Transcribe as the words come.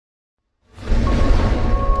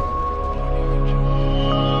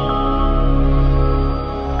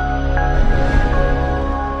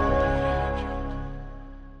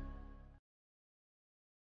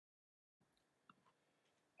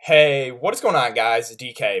Hey, what is going on, guys? It's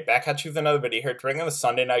DK, back at you with another video here to bring on the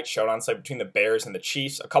Sunday Night Showdown slate between the Bears and the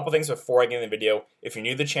Chiefs. A couple things before I get in the video. If you're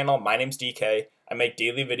new to the channel, my name's DK. I make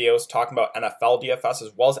daily videos talking about NFL DFS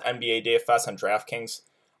as well as NBA DFS on Draftkings.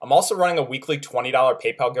 I'm also running a weekly $20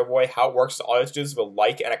 PayPal giveaway. How it works is all you have to do is leave a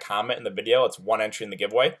like and a comment in the video. It's one entry in the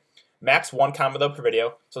giveaway. Max one comment though per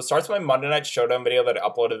video. So it starts with my Monday Night Showdown video that I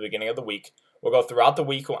uploaded at the beginning of the week. We'll go throughout the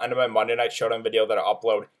week. We'll end with my Monday Night Showdown video that I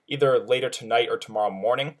upload either later tonight or tomorrow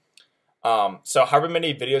morning. So however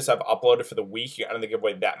many videos I've uploaded for the week, you enter the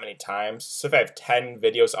giveaway that many times. So if I have 10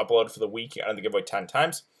 videos uploaded for the week, you enter the giveaway 10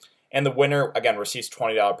 times. And the winner, again, receives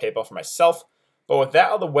 $20 PayPal for myself. But with that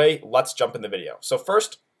out of the way, let's jump in the video. So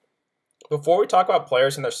first, before we talk about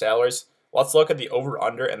players and their salaries, let's look at the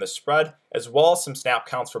over-under and the spread, as well as some snap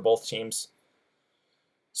counts for both teams.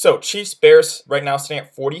 So Chiefs-Bears right now sitting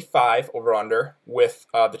at 45 over-under, with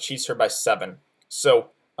the Chiefs here by 7.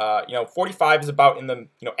 So 45 is about in the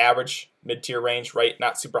average mid-tier range, right?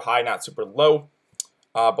 Not super high, not super low.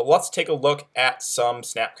 But let's take a look at some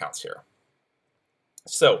snap counts here.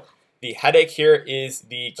 So the headache here is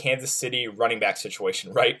the Kansas City running back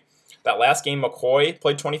situation, right? That last game, McCoy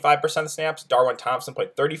played 25% of snaps, Darwin Thompson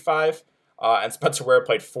played 35, and Spencer Ware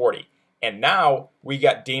played 40. And now we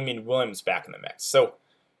got Damian Williams back in the mix. So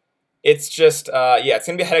it's just, it's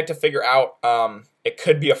going to be a headache to figure out. It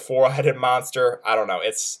could be a four-headed monster. I don't know.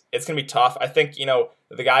 It's going to be tough. I think,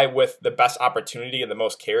 the guy with the best opportunity and the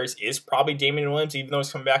most carries is probably Damian Williams, even though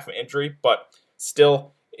he's coming back from injury. But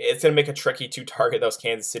still, it's going to make it tricky to target those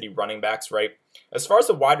Kansas City running backs, right? As far as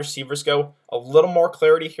the wide receivers go, a little more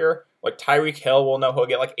clarity here. Like Tyreek Hill, we'll know he'll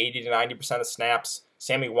get like 80 to 90% of snaps.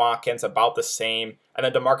 Sammy Watkins, about the same. And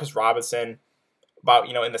then Demarcus Robinson, about,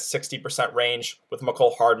 in the 60% range, with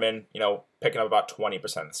McCole Hardman, picking up about 20%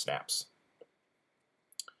 of the snaps.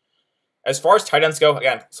 As far as tight ends go,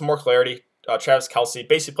 again, some more clarity. Travis Kelce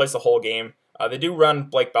basically plays the whole game. They do run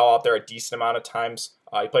Blake Bell out there a decent amount of times.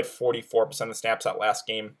 He played 44% of the snaps that last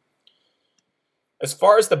game. As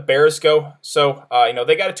far as the Bears go, so,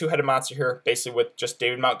 they got a two-headed monster here, basically with just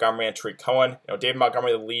David Montgomery and Tariq Cohen. David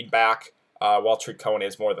Montgomery, the lead back, while Tariq Cohen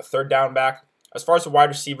is more the third down back. As far as the wide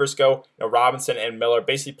receivers go, Robinson and Miller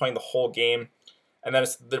basically playing the whole game. And then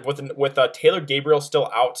with Taylor Gabriel still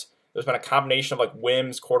out, there's been a combination of like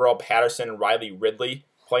Wims, Cordell Patterson, and Riley Ridley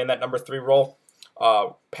playing that number 3 role.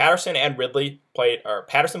 Patterson played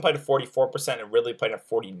at 44% and Ridley played at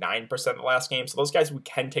 49% the last game. So those guys we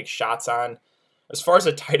can take shots on. As far as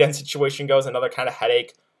the tight end situation goes, another kind of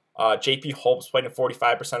headache. J.P. Holmes played at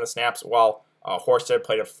 45% of snaps, while Horsted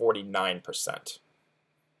played at 49%.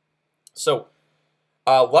 So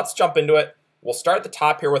let's jump into it. We'll start at the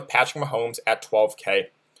top here with Patrick Mahomes at 12K.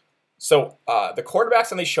 So the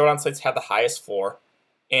quarterbacks on these showdown slates have the highest floor.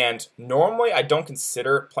 And normally I don't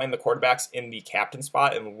consider playing the quarterbacks in the captain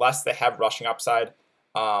spot unless they have rushing upside.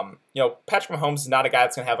 Patrick Mahomes is not a guy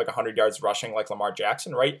that's going to have like 100 yards rushing like Lamar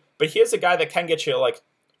Jackson, right? But he is a guy that can get you like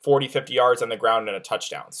 40, 50 yards on the ground and a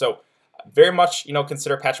touchdown. So very much,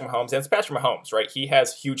 consider Patrick Mahomes. And it's Patrick Mahomes, right? He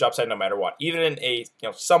has huge upside no matter what. Even in a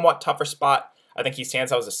somewhat tougher spot, I think he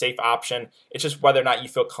stands out as a safe option. It's just whether or not you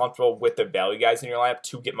feel comfortable with the value guys in your lineup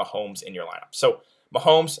to get Mahomes in your lineup. So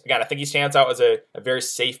Mahomes, again, I think he stands out as a very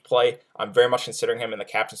safe play. I'm very much considering him in the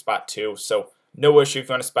captain spot too. So no issue if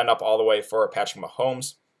you want to spend up all the way for Patrick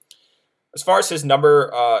Mahomes. As far as his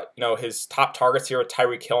number, his top targets here with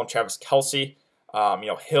Tyreek Hill and Travis Kelce,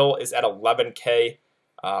 Hill is at 11K,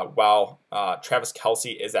 while Travis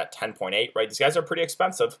Kelce is at 10.8, right? These guys are pretty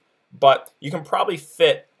expensive, but you can probably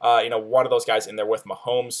fit, one of those guys in there with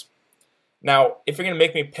Mahomes. Now, if you're going to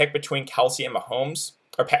make me pick between Kelce and Mahomes,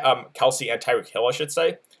 or Kelce and Tyreek Hill, I should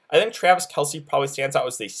say, I think Travis Kelce probably stands out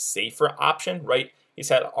as the safer option, right? He's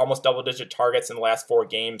had almost double-digit targets in the last 4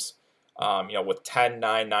 games, with 10,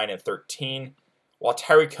 9, 9, and 13. While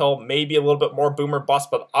Tyreek Hill may be a little bit more boomer bust,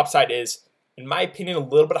 but the upside is, in my opinion, a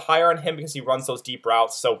little bit higher on him because he runs those deep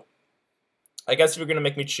routes. So I guess if you're going to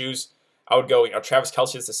make me choose, I would go, Travis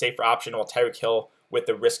Kelce is the safer option, while Tyreek Hill with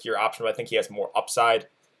the riskier option, but I think he has more upside.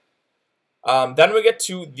 Then we get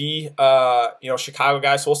to the, Chicago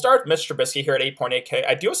guys. So we'll start with Mitch Trubisky here at 8.8K.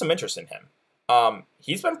 I do have some interest in him.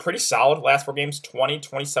 He's been pretty solid last 4 games, 20,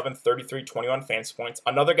 27, 33, 21 fantasy points.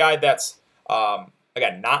 Another guy that's,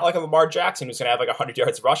 again, not like a Lamar Jackson who's going to have like 100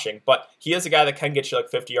 yards rushing, but he is a guy that can get you like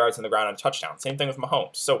 50 yards on the ground and a touchdown. Same thing with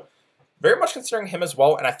Mahomes. So very much considering him as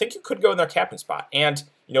well, and I think you could go in their captain spot. And,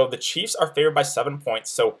 the Chiefs are favored by 7 points,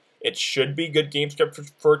 so it should be good game script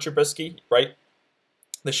for Trubisky, right?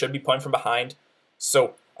 They should be playing from behind.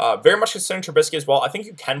 So very much considering Trubisky as well. I think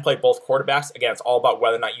you can play both quarterbacks. Again, it's all about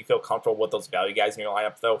whether or not you feel comfortable with those value guys in your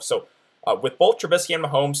lineup, though. So with both Trubisky and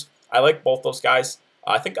Mahomes, I like both those guys.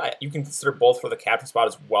 I think you can consider both for the captain spot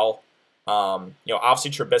as well.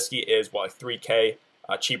 Obviously Trubisky is like 3K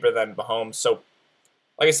cheaper than Mahomes. So,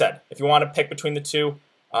 like I said, if you want to pick between the two,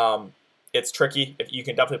 it's tricky. If you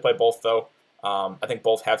can definitely play both though. I think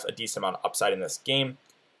both have a decent amount of upside in this game.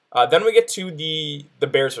 Then we get to the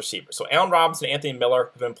Bears receivers. So Allen Robinson and Anthony Miller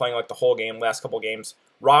have been playing like the whole game, last couple games.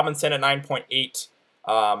 Robinson at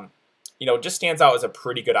 9.8, just stands out as a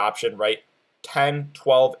pretty good option, right? 10,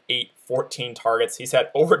 12, 8, 14 targets. He's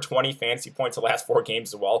had over 20 fantasy points the last 4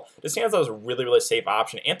 games as well. This stands out as a really, really safe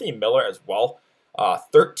option. Anthony Miller as well,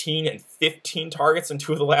 13 and 15 targets in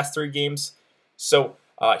 2 of the last 3 games. So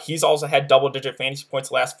he's also had double-digit fantasy points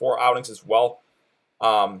the last 4 outings as well.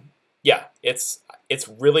 It's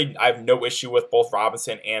really, I have no issue with both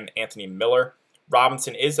Robinson and Anthony Miller.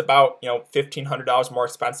 Robinson is about, $1,500 more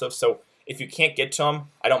expensive, so if you can't get to him,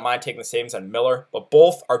 I don't mind taking the savings on Miller, but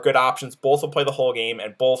both are good options. Both will play the whole game,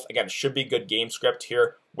 and both, again, should be good game script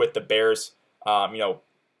here with the Bears,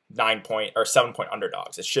 9-point or 7-point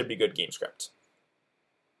underdogs. It should be good game script.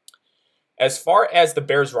 As far as the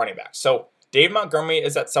Bears running back, so Dave Montgomery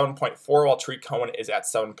is at 7.4, while Tariq Cohen is at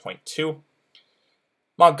 7.2.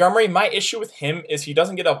 Montgomery, my issue with him is he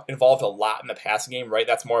doesn't get involved a lot in the passing game, right?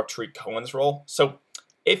 That's more of Tariq Cohen's role. So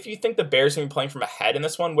if you think the Bears are going to be playing from ahead in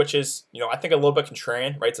this one, which is, I think a little bit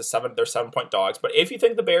contrarian, right? They're 7-point dogs. But if you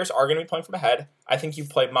think the Bears are going to be playing from ahead, I think you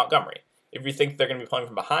play Montgomery. If you think they're going to be playing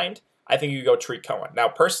from behind, I think you go Tariq Cohen. Now,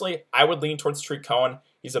 personally, I would lean towards Tariq Cohen.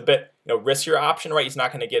 He's a bit, riskier option, right? He's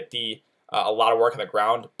not going to get a lot of work on the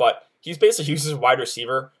ground, but he's basically used as a wide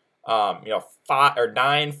receiver.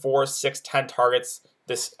 9, 4, 6, 10 targets.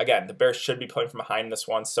 This, again, the Bears should be playing from behind in this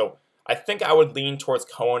one. So I think I would lean towards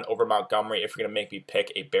Cohen over Montgomery if you're going to make me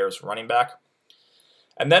pick a Bears running back.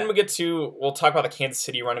 And then we'll talk about the Kansas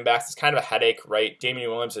City running backs. It's kind of a headache, right? Damian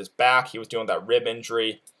Williams is back. He was dealing with that rib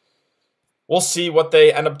injury. We'll see what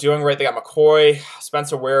they end up doing, right? They got McCoy,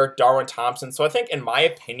 Spencer Ware, Darwin Thompson. So I think, in my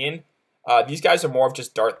opinion, these guys are more of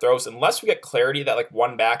just dart throws, unless we get clarity that like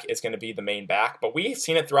one back is going to be the main back. But we've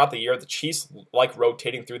seen it throughout the year. The Chiefs like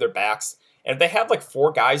rotating through their backs. And if they have like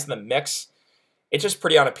 4 guys in the mix, it's just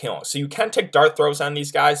pretty unappealing. So you can take dart throws on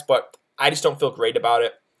these guys, but I just don't feel great about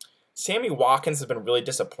it. Sammy Watkins has been really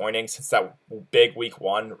disappointing since that big week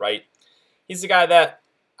 1, right? He's a guy that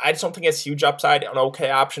I just don't think has huge upside, an okay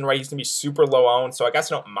option, right? He's going to be super low owned, so I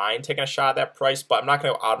guess I don't mind taking a shot at that price, but I'm not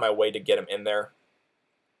going to go out of my way to get him in there.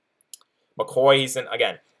 McCoy, he's in,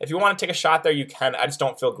 again, if you want to take a shot there, you can. I just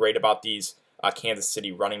don't feel great about these Kansas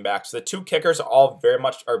City running backs. The 2 kickers are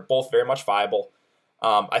both very much viable.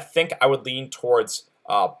 I think I would lean towards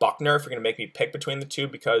Buckner if you're going to make me pick between the 2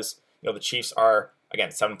 because the Chiefs are, again,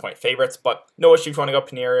 7-point favorites, but no issue if you want to go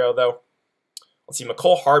Pinerio, though. Let's see,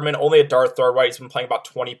 McCole Hardman, only a dart thrower, right? He's been playing about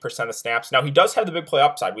 20% of snaps. Now, he does have the big play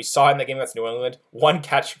upside. We saw it in the game against New England. 1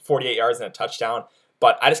 catch, 48 yards, and a touchdown.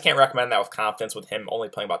 But I just can't recommend that with confidence with him only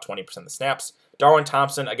playing about 20% of the snaps. Darwin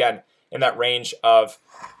Thompson, again, in that range of,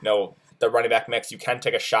 the running back mix, you can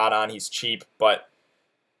take a shot on. He's cheap, but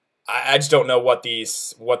I just don't know what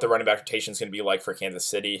the running back rotation is going to be like for Kansas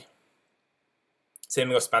City. Same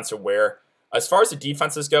thing with Spencer Ware. As far as the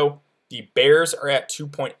defenses go, the Bears are at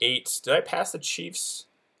 2.8. Did I pass the Chiefs?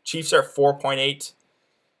 Chiefs are at 4.8.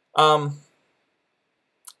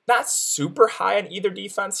 Not super high on either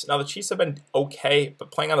defense. Now, the Chiefs have been okay,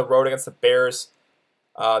 but playing on the road against the Bears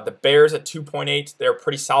at 2.8, they're a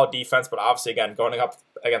pretty solid defense, but obviously, again, going up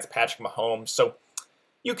against Patrick Mahomes. So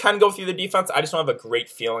you can go through the defense. I just don't have a great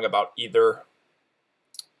feeling about either.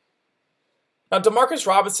 Now, Demarcus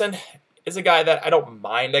Robinson is a guy that I don't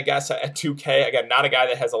mind, I guess, at 2K. Again, not a guy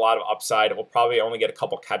that has a lot of upside. Will probably only get a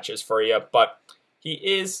couple catches for you, but he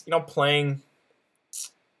is, playing.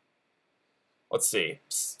 Let's see.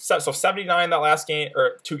 So 79 that last game,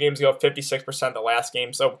 or 2 games ago, 56% the last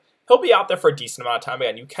game. So he'll be out there for a decent amount of time.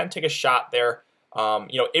 Again, you can take a shot there.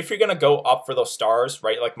 If you're going to go up for those stars,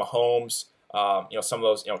 right, like Mahomes, some of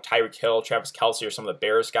those, Tyreek Hill, Travis Kelce, or some of the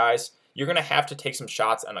Bears guys, you're going to have to take some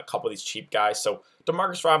shots on a couple of these cheap guys. So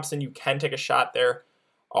Demarcus Robinson, you can take a shot there.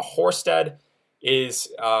 Horsted is,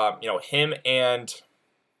 him and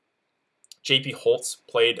J.P. Holtz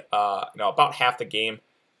played, about half the game.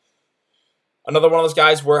 Another one of those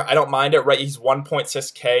guys where I don't mind it, right? He's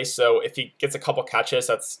 1.6K, so if he gets a couple catches,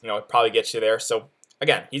 that's, it probably gets you there. So,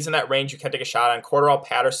 again, he's in that range you can take a shot on. Cordarrelle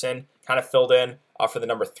Patterson kind of filled in for the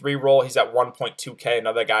number 3 role. He's at 1.2K,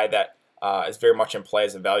 another guy that is very much in play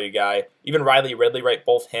as a value guy. Even Riley Ridley, right?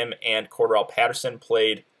 Both him and Cordarrelle Patterson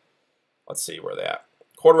played, let's see where they at.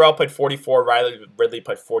 Cordarrelle played 44, Ridley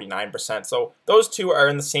played 49%. So those 2 are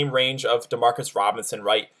in the same range of Demarcus Robinson,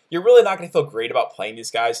 right? You're really not going to feel great about playing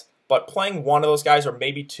these guys, but playing one of those guys or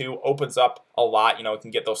maybe two opens up a lot. You can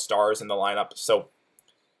get those stars in the lineup. So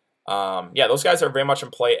yeah, those guys are very much in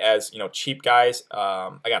play as cheap guys.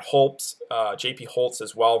 I got Holtz, JP Holtz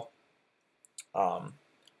as well. I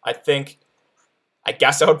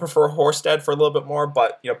guess I would prefer Horsted for a little bit more,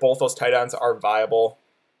 but both those tight ends are viable.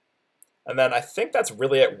 And then I think that's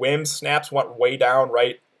really it. Wims snaps went way down,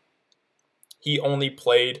 right? He only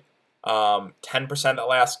played 10% that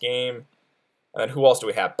last game. And then who else do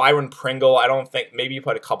we have? Byron Pringle. I don't think, maybe he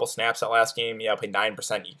played a couple snaps that last game. Yeah, played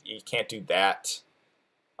 9%. You can't do that.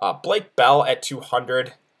 Blake Bell at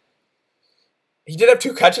 200. He did have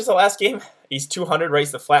 2 catches the last game. He's 200, right?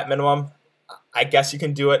 He's the flat minimum. I guess you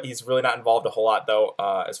can do it. He's really not involved a whole lot, though,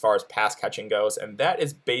 as far as pass catching goes. And that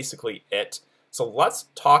is basically it. So let's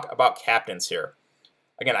talk about captains here.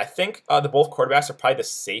 Again, I think the both quarterbacks are probably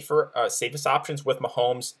the safest options with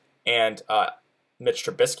Mahomes and Mitch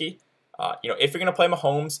Trubisky. If you're going to play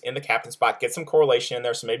Mahomes in the captain spot, get some correlation in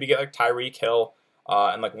there. So maybe get like Tyreek Hill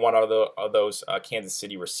and like one of those Kansas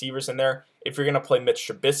City receivers in there. If you're going to play Mitch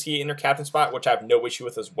Trubisky in your captain spot, which I have no issue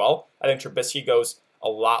with as well, I think Trubisky goes a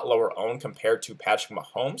lot lower owned compared to Patrick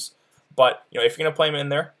Mahomes. But if you're going to play him in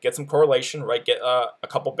there, get some correlation, right? Get a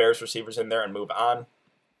couple Bears receivers in there and move on.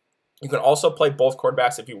 You can also play both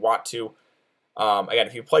quarterbacks if you want to. Again,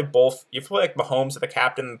 if you play like Mahomes at the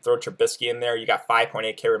captain and throw Trubisky in there, you got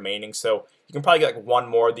 5.8K remaining. So you can probably get like one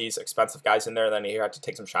more of these expensive guys in there, and then you have to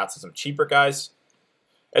take some shots at some cheaper guys.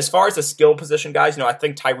 As far as the skill position guys, I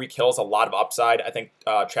think Tyreek Hill has a lot of upside. I think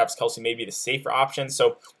Travis Kelce may be the safer option.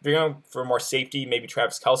 So if you're going for more safety, maybe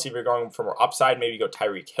Travis Kelce. If you're going for more upside, maybe go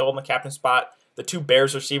Tyreek Hill in the captain spot. The 2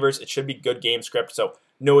 Bears receivers, it should be good game script. So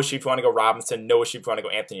no issue if you want to go Robinson. No issue if you want to go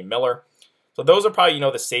Anthony Miller. So those are probably,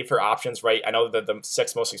 the safer options, right? I know they're the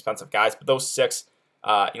 6 most expensive guys, but those 6,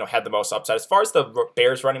 had the most upside. As far as the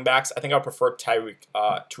Bears running backs, I think I would prefer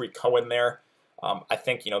Tariq Cohen there. I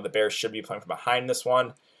think, the Bears should be playing from behind this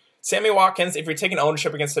one. Sammy Watkins, if you're taking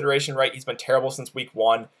ownership in consideration, right, he's been terrible since week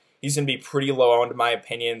 1. He's going to be pretty low owned in my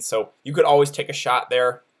opinion, so you could always take a shot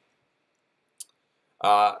there.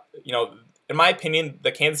 In my opinion,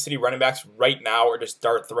 the Kansas City running backs right now are just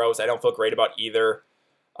dart throws. I don't feel great about either.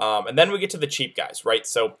 And then we get to the cheap guys, right?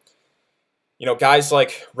 So, guys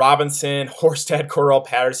like Robinson, Horsted, Cordell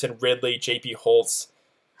Patterson, Ridley, JP Holtz.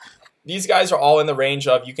 These guys are all in the range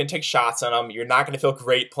of you can take shots on them. You're not going to feel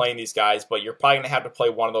great playing these guys, but you're probably going to have to play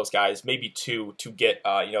one of those guys, maybe 2, to get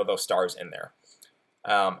those stars in there.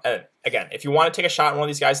 And again, if you want to take a shot on one of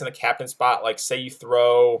these guys in the captain spot, like say you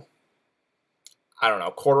throw, I don't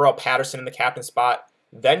know, Cordell Patterson in the captain spot,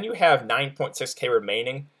 then you have 9.6K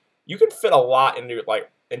remaining. You can fit a lot into your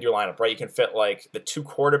lineup, right? You can fit like the 2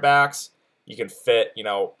 quarterbacks. You can fit,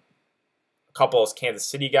 a couple of Kansas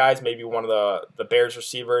City guys, maybe one of the Bears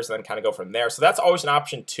receivers, and then kind of go from there. So that's always an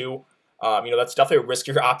option too. That's definitely a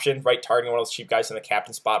riskier option, right? Targeting one of those cheap guys in the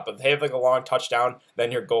captain spot, but if they have like a long touchdown,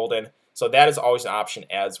 then you're golden. So that is always an option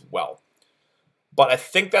as well. But I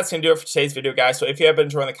think that's going to do it for today's video, guys. So if you have been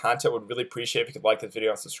enjoying the content, would really appreciate it if you could like this video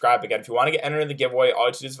and subscribe. Again, if you want to get entered in the giveaway, all you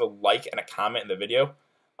have to do is leave a like and a comment in the video.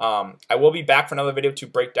 I will be back for another video to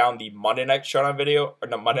break down the Monday Night Showdown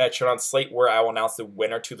Monday Night Showdown slate, where I will announce the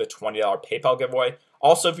winner to the $20 PayPal giveaway.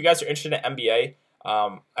 Also, if you guys are interested in NBA,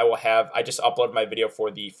 I just uploaded my video for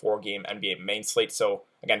the 4-game NBA main slate. So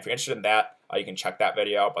again, if you're interested in that, you can check that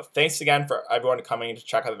video out. But thanks again for everyone coming to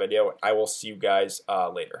check out the video. I will see you guys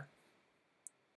later.